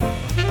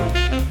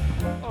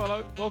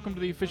Welcome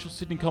to the official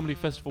Sydney Comedy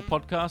Festival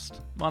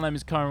podcast. My name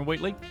is Kyron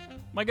Wheatley.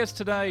 My guest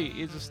today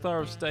is a star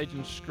of stage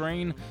and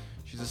screen.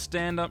 She's a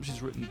stand-up,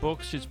 she's written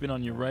books, she's been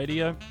on your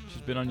radio,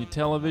 she's been on your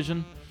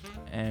television,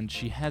 and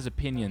she has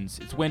opinions.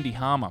 It's Wendy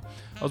Harmer.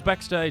 I was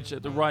backstage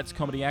at the Wrights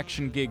Comedy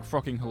Action gig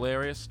Frocking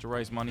Hilarious to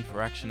raise money for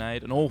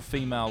ActionAid, an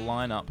all-female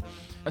lineup.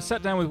 I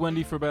sat down with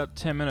Wendy for about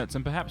 10 minutes,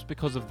 and perhaps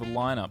because of the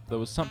lineup, there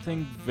was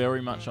something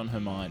very much on her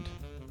mind.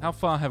 How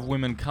far have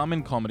women come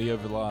in comedy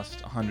over the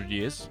last 100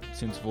 years,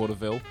 since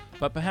vaudeville?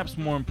 But perhaps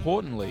more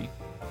importantly,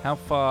 how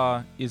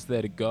far is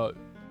there to go?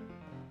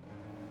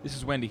 This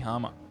is Wendy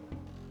Harmer.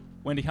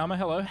 Wendy Harmer,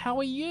 hello. How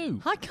are you?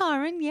 Hi,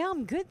 Kyron. Yeah,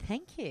 I'm good,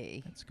 thank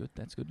you. That's good,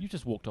 that's good. You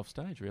just walked off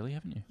stage, really,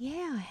 haven't you?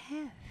 Yeah, I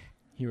have.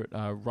 Here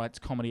at Wrights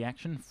Comedy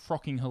Action,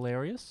 Frocking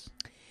Hilarious.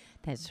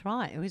 That's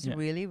right. It was Yeah.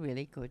 really,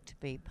 really good to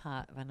be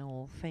part of an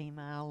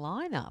all-female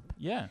lineup.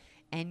 Yeah.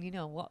 And you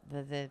know what?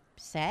 The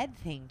sad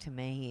thing to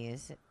me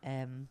is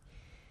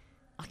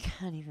I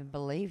can't even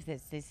believe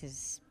that this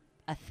is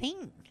a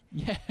thing.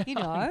 Yeah, You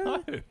I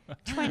know, know.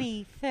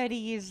 20, 30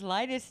 years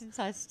later since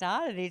I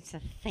started, it's a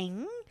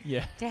thing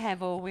Yeah, to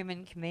have all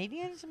women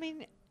comedians. I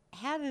mean,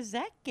 how does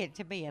that get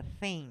to be a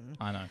thing?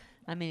 I know.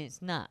 I mean,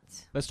 it's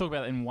nuts. Let's talk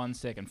about that in 1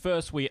 second.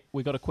 First, we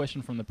got a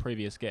question from the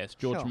previous guest,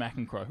 George Sure.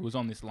 McEncroe, who was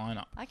on this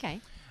lineup. Okay.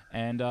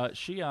 And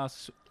she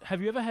asks,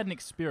 have you ever had an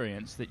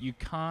experience that you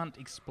can't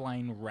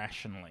explain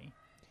rationally?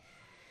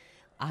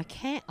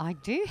 I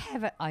do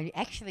have it. I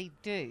actually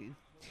do.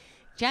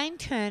 Jane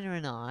Turner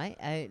and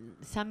I,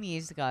 some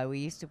years ago, we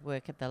used to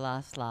work at the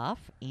Last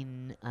Laugh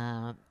in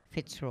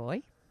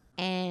Fitzroy.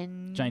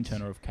 And Jane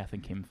Turner of Kath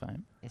and Kim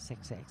fame. Yes,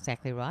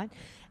 exactly right.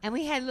 And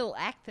we had a little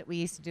act that we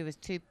used to do as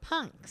two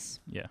punks,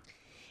 Yeah.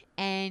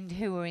 and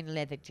who were in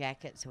leather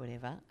jackets or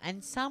whatever.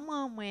 And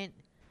someone went,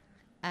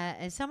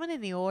 and someone in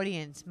the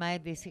audience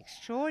made this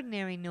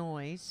extraordinary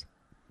noise.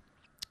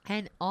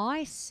 And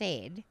I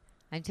said,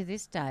 and to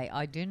this day,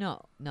 I do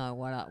not know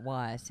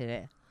why I said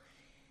it.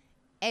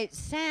 It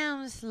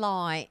sounds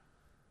like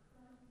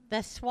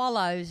the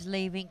Swallows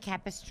leaving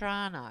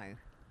Capistrano.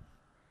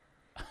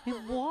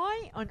 And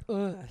why on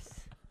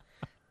earth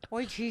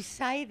would you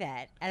say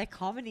that at a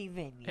comedy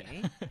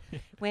venue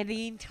where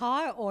the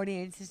entire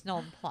audience is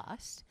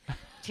nonplussed?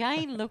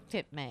 Jane looked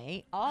at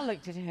me, I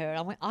looked at her, and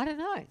I went, I don't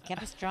know,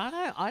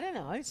 Capistrano, I don't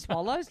know,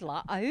 Swallows,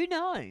 who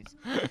knows?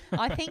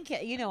 I think,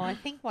 I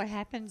think what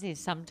happens is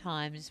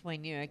sometimes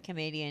when you're a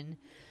comedian,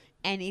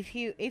 and if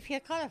you're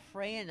kind of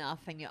free enough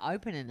and you're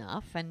open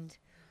enough, and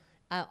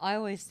I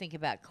always think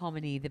about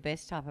comedy, the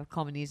best type of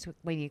comedy is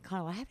when you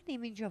kind of, I have an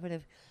image of it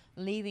of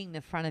leaving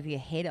the front of your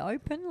head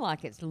open,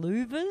 like it's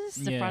louvers.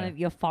 The front Yeah. of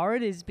your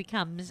forehead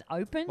becomes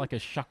open. Like a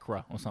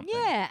chakra or something.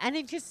 Yeah, and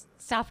it just,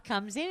 stuff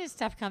comes in and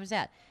stuff comes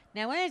out.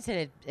 Now, when it's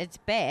at its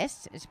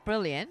best, it's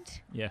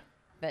brilliant, Yeah.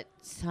 but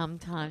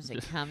sometimes it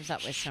Just comes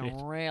up with shit.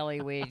 some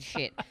really weird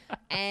shit.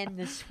 And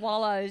the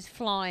Swallows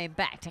flying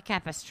back to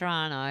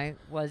Capistrano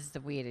was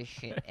the weirdest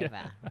shit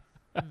ever.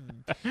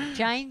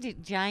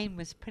 Jane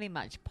was pretty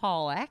much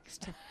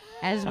poleaxed,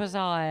 as was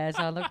I, as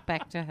I look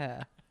back to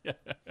her.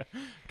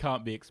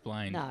 Can't be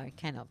explained. No, it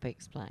cannot be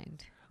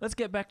explained. Let's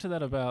get back to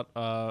that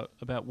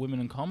about women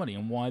in comedy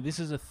and why this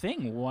is a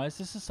thing. Why is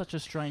this such a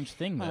strange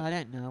thing? Well, that, I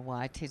don't know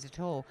why it is at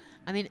all.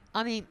 I mean,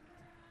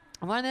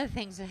 one of the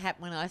things that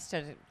happened when I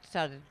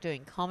started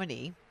doing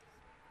comedy,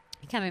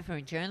 coming from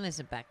a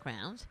journalism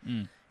background,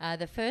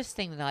 the first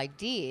thing that I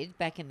did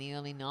back in the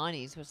early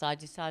 90s was I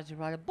decided to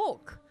write a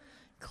book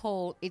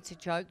called It's a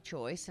Joke,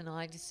 Joyce, and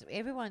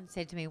everyone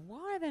said to me,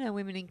 why are there no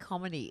women in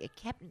comedy? It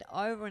happened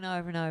over and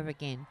over and over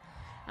again.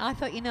 And I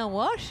thought, you know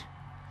what?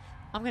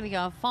 I'm going to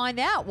go and find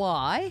out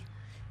why.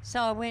 So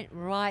I went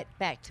right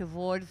back to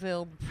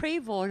vaudeville,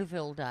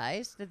 pre-vaudeville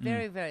days, the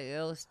very, very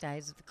earliest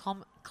days of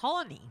the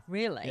colony,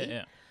 really.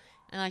 yeah.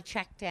 And I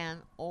tracked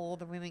down all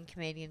the women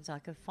comedians I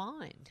could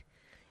find.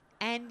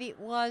 And it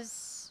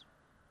was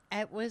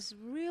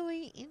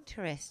really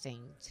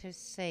interesting to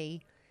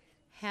see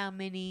how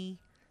many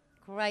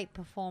great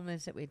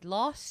performers that we'd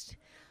lost,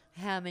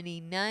 how many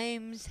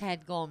names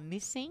had gone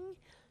missing,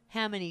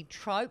 how many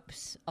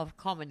tropes of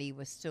comedy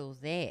were still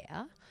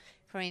there.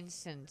 For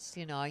instance,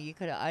 you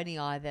could only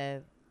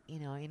either,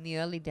 in the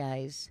early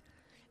days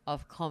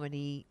of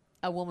comedy,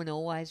 a woman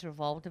always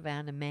revolved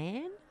around a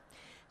man.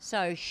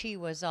 So she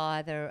was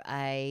either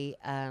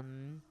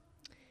an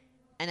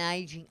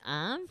aging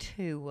aunt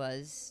who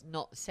was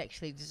not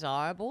sexually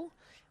desirable,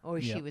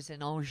 or she was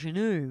an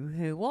ingenue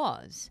who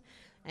was.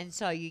 And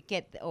so you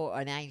get, or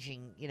an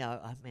aging,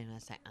 I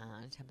say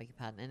aunt, I beg your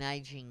pardon, an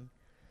aging,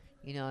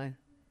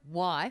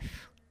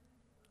 wife.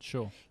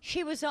 Sure.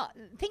 She was,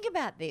 think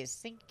about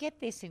this,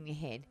 get this in your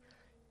head.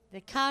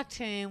 The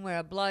cartoon where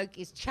a bloke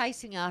is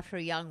chasing after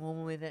a young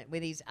woman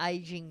with his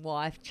aging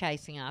wife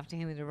chasing after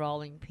him with a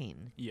rolling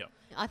pin. Yeah.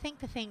 I think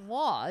the thing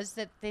was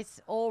that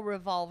this all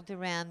revolved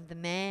around the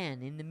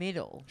man in the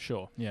middle.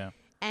 Sure. Yeah.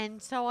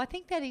 And so I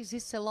think that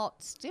exists a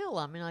lot still.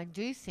 I mean, I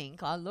do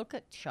think I look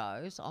at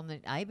shows on the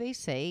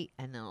ABC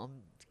and on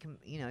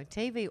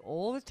TV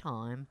all the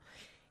time,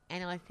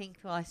 and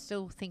I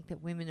still think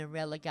that women are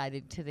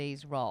relegated to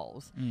these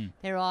roles. Mm.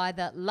 They're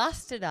either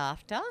lusted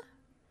after,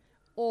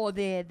 or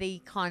they're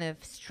the kind of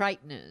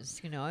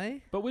straighteners, you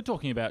know. But we're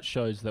talking about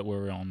shows that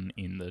were on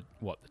in the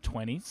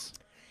 20s?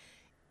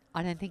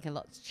 I don't think a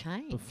lot's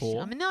changed.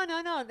 Before? I mean, no.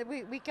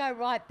 We go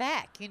right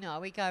back, you know.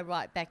 We go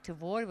right back to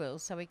vaudeville,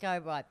 so we go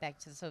right back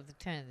to sort of the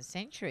turn of the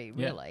century,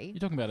 Yeah. really. You're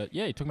talking about it.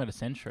 Yeah, you're talking about a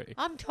century.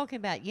 I'm talking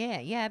about,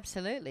 yeah,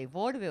 absolutely.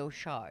 Vaudeville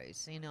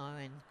shows, you know,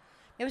 and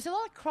there was a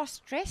lot of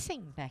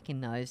cross-dressing back in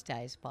those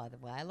days, by the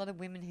way. A lot of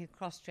women who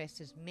cross-dressed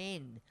as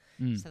men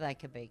so they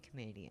could be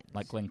comedians.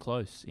 Like Glenn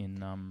Close in...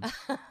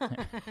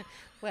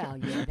 Well,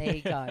 yeah, there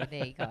you go.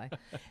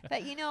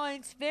 But, you know,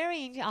 it's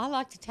very I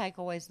like to take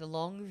always the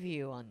long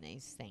view on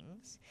these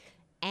things.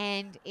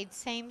 And it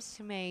seems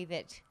to me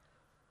that,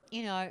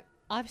 you know,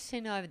 I've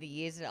seen over the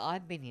years that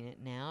I've been in it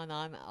now, and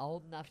I'm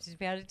old enough to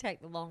be able to take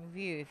the long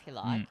view, if you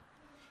like,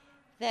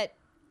 that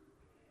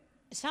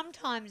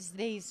sometimes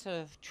these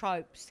sort of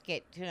tropes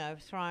get, you know,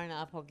 thrown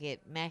up or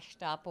get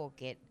mashed up or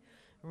get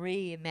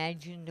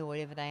reimagined or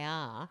whatever they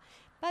are.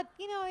 But,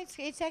 you know,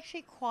 it's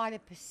actually quite a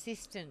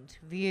persistent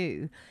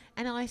view.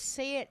 And I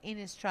see it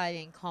in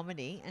Australian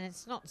comedy, and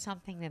it's not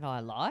something that I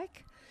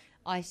like.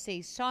 I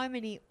see so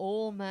many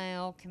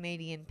all-male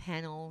comedian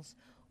panels,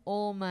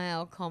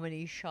 all-male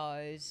comedy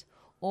shows,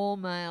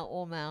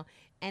 all-male.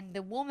 And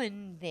the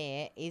woman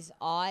there is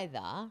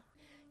either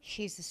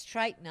she's a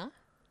straightener,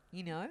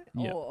 you know,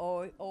 Yep.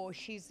 or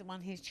she's the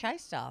one who's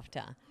chased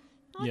after.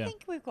 Yeah. I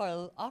think we've got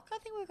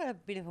a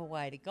bit of a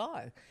way to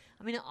go.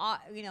 I mean,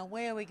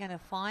 where are we going to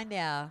find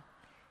our,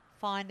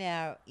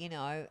 you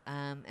know,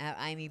 our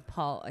Amy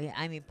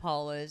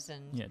Poehler's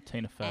and Yeah,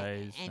 Tina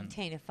Fey's. and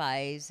Tina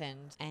Fey's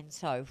and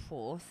so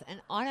forth.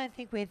 And I don't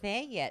think we're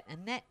there yet,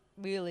 and that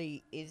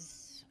really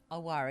is a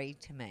worry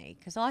to me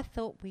because I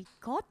thought we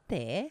got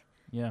there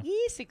Yeah.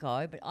 years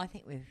ago, but I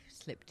think we've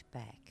slipped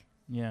back.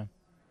 Yeah.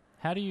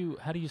 How do you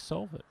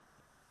solve it?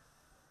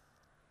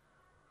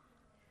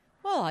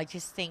 Well, I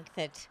just think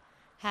that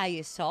how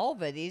you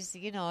solve it is,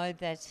 you know,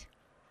 that...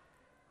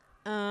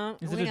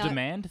 Is it a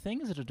demand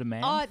thing? Is it a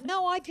demand thing?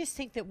 No, I just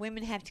think that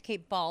women have to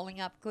keep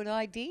bowling up good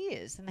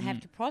ideas, and they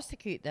have to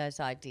prosecute those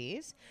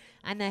ideas,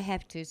 and they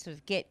have to sort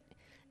of get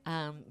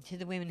to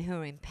the women who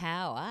are in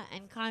power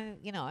and kind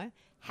of, you know,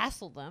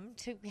 hassle them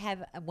to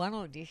have one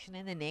audition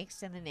and the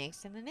next and the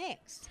next and the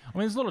next. I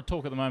mean, there's a lot of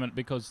talk at the moment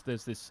because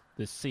there's this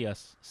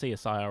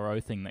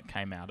CSIRO thing that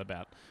came out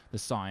about the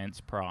Science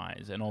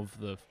Prize, and of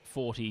the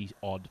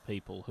 40-odd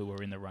people who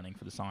were in the running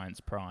for the Science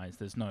Prize,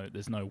 there's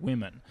no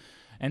women.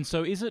 And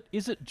so is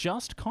it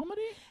just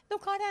comedy?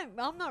 Look,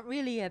 I'm not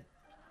really a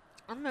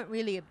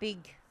big...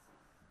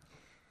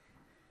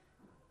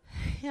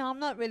 You know, I'm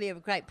not really a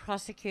great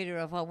prosecutor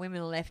of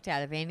women are left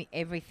out of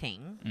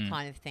everything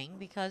kind of thing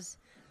because...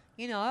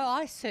 You know,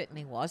 I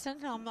certainly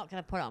wasn't. I'm not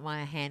going to put up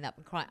my hand up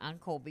and cry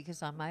uncle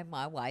because I made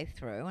my way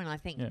through, and I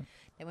think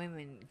that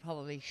women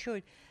probably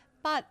should.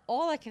 But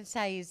all I can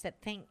say is that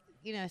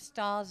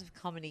styles of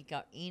comedy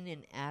go in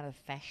and out of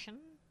fashion,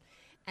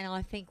 and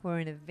I think we're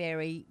in a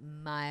very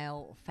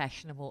male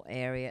fashionable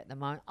area at the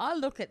moment. I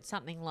look at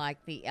something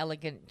like the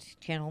Elegant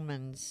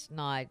Gentleman's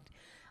Night.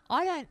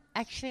 I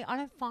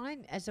don't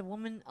find as a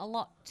woman a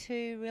lot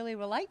to really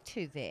relate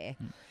to there,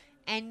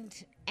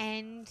 and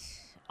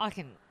I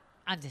can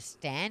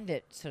understand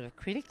it sort of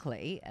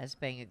critically as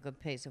being a good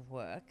piece of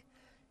work.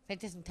 It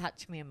doesn't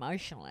touch me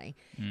emotionally.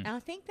 And I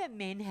think that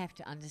men have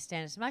to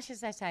understand, as much as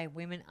they say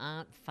women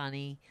aren't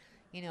funny,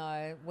 you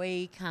know,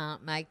 we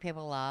can't make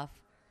people laugh,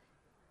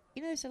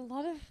 you know, there's a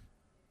lot of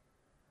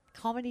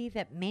comedy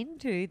that men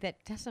do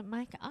that doesn't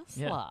make us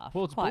laugh.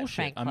 Well, it's quite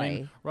bullshit. frankly. I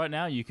mean, right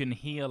now you can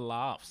hear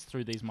laughs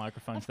through these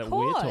microphones Of that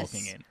we're course.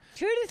 talking in.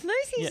 Judith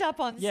Lucy's Yeah.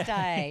 up on Yeah.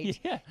 stage.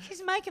 Yeah.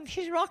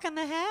 She's rocking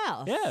the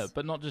house. Yeah,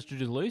 but not just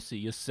Judith Lucy,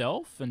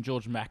 yourself and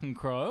George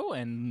McEncroe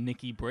and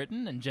Nikki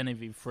Britton and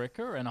Genevieve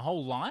Fricker and a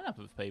whole lineup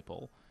of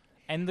people.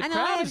 And the And I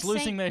crowd have is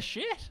losing seen- their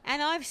shit.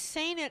 And I've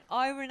seen it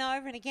over and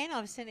over and again.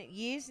 I've seen it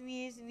years and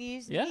years and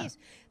years and Yeah. years.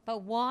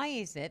 But why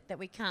is it that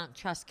we can't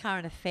trust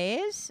current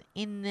affairs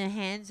in the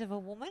hands of a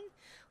woman?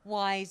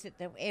 Why is it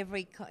that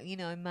every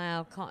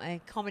male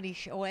comedy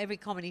show or every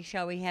comedy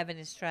show we have in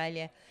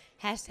Australia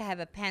has to have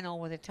a panel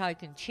with a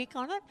token chick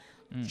on it?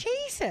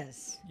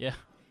 Jesus, Yeah.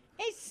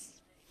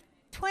 it's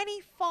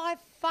 25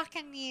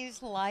 fucking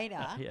years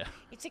later. Yeah.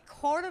 It's a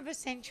quarter of a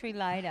century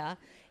later,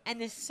 and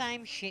the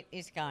same shit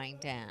is going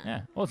down.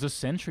 Yeah. Well, it's a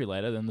century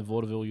later than the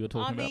vaudeville you were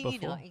talking about before. You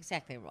know,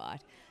 exactly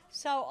right.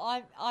 So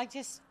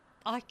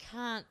I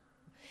can't.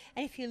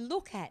 And if you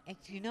look at,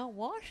 you know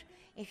what?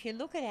 If you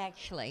look at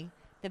actually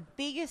the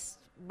biggest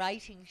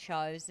rating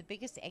shows, the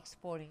biggest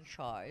exporting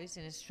shows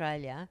in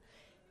Australia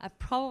are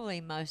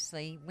probably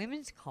mostly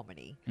women's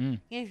comedy. You know,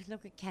 if you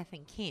look at Kath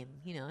and Kim,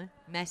 you know,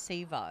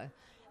 Massivo.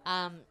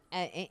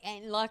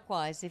 And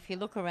likewise, if you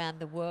look around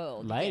the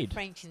world, you Laid. get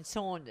French and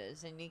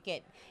Saunders and you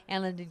get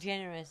Ellen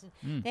DeGeneres.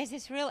 And there's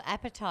this real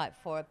appetite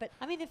for it. But,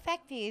 I mean, the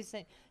fact is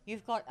that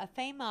you've got a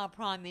female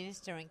Prime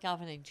Minister and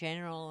Governor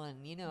General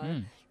and, you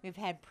know, we've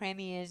had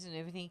premiers and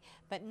everything.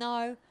 But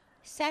no,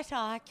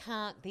 satire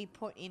can't be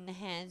put in the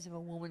hands of a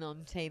woman on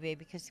TV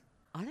because,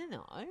 I don't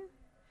know,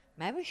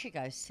 maybe she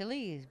goes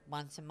silly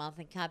once a month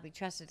and can't be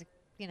trusted to,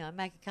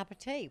 make a cup of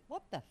tea.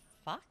 What the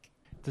fuck?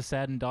 It's a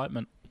sad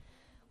indictment.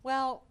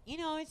 Well,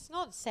 it's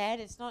not sad.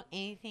 It's not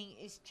anything.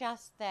 It's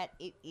just that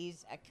it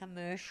is a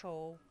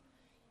commercial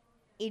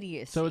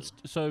idiocy. So it's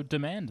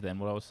demand then,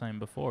 what I was saying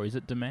before. Is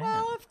it demand?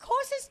 Well, of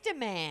course it's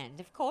demand.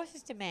 Of course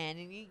it's demand.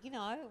 And,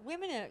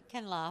 women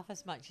can laugh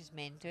as much as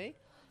men do.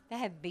 They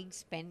have big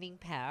spending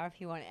power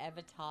if you want to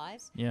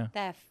advertise. Yeah.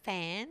 They have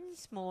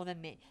fans more than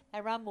men.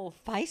 They run more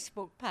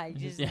Facebook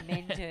pages than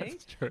men do.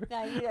 That's true.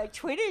 They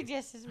Twitter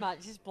just as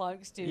much as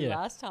blokes do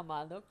last time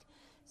I looked.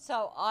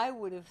 So I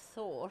would have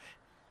thought,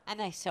 and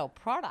they sell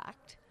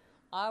product,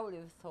 I would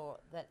have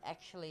thought that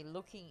actually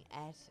looking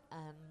at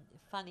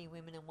funny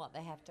women and what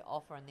they have to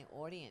offer and their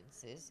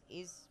audiences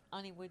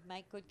would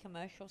make good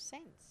commercial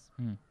sense.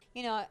 Mm.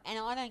 And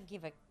I don't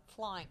give a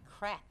flying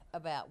crap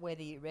about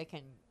whether you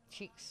reckon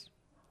chicks'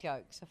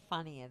 jokes are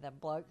funnier than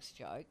blokes'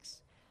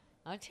 jokes.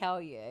 I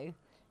tell you,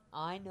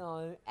 I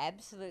know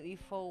absolutely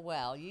full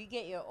well you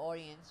get your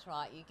audience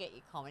right, you get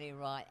your comedy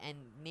right, and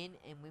men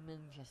and women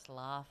just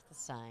laugh the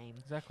same.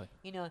 Exactly.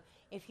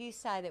 If you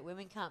say that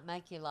women can't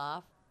make you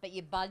laugh, but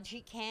your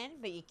budgie can,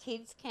 but your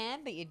kids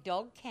can, but your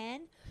dog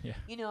can,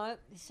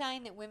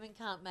 saying that women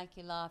can't make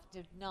you laugh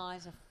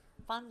denies a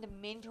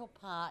fundamental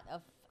part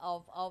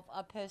of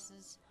a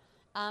person's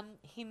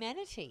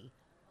humanity.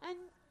 And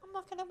I'm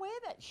not going to wear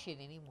that shit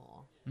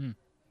anymore. Mm.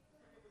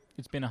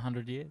 It's been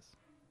 100 years.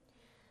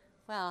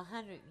 Well,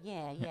 100,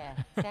 yeah,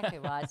 exactly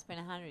right. It's been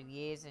 100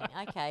 years, and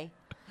okay.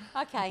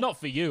 Not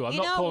for you. I'm You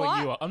not know calling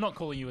what? you. I'm not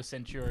calling you a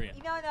centurion.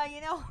 You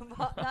know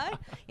what, though?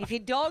 If your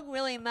dog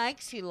really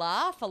makes you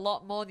laugh a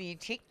lot more than your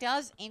chick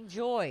does,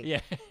 enjoy.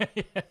 Yeah.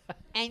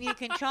 And you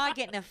can try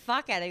getting the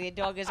fuck out of your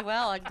dog as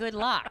well, and good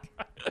luck.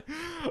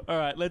 All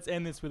right, let's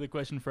end this with a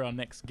question for our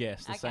next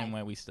guest, the Okay. same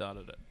way we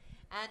started it.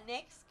 Our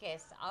next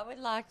guest, I would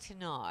like to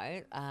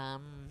know,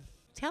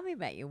 tell me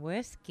about your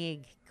worst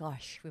gig.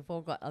 Gosh, we've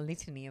all got a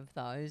litany of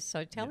those,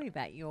 so tell me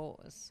about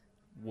yours.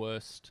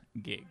 Worst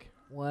gig.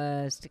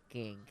 Worst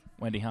gig.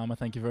 Wendy Harmer,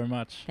 thank you very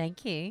much.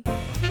 Thank you.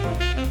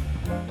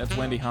 That's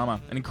Wendy Harmer,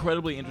 an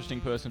incredibly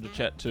interesting person to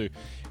chat to.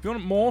 If you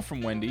want more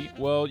from Wendy,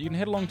 well, you can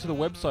head along to the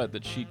website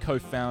that she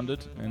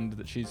co-founded and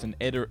that she's an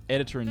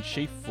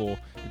editor-in-chief for.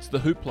 It's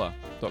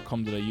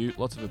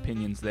thehoopla.com.au. Lots of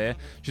opinions there.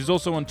 She's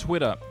also on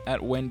Twitter at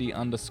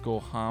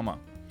Wendy_Harmer.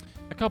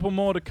 A couple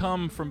more to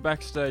come from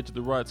backstage at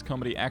the Rights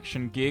Comedy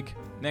Action gig.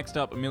 Next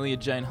up, Amelia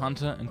Jane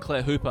Hunter and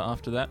Claire Hooper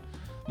after that.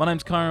 My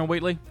name's Kyron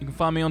Wheatley. You can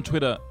find me on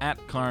Twitter at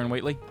Kyron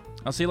Wheatley.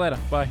 I'll see you later.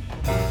 Bye.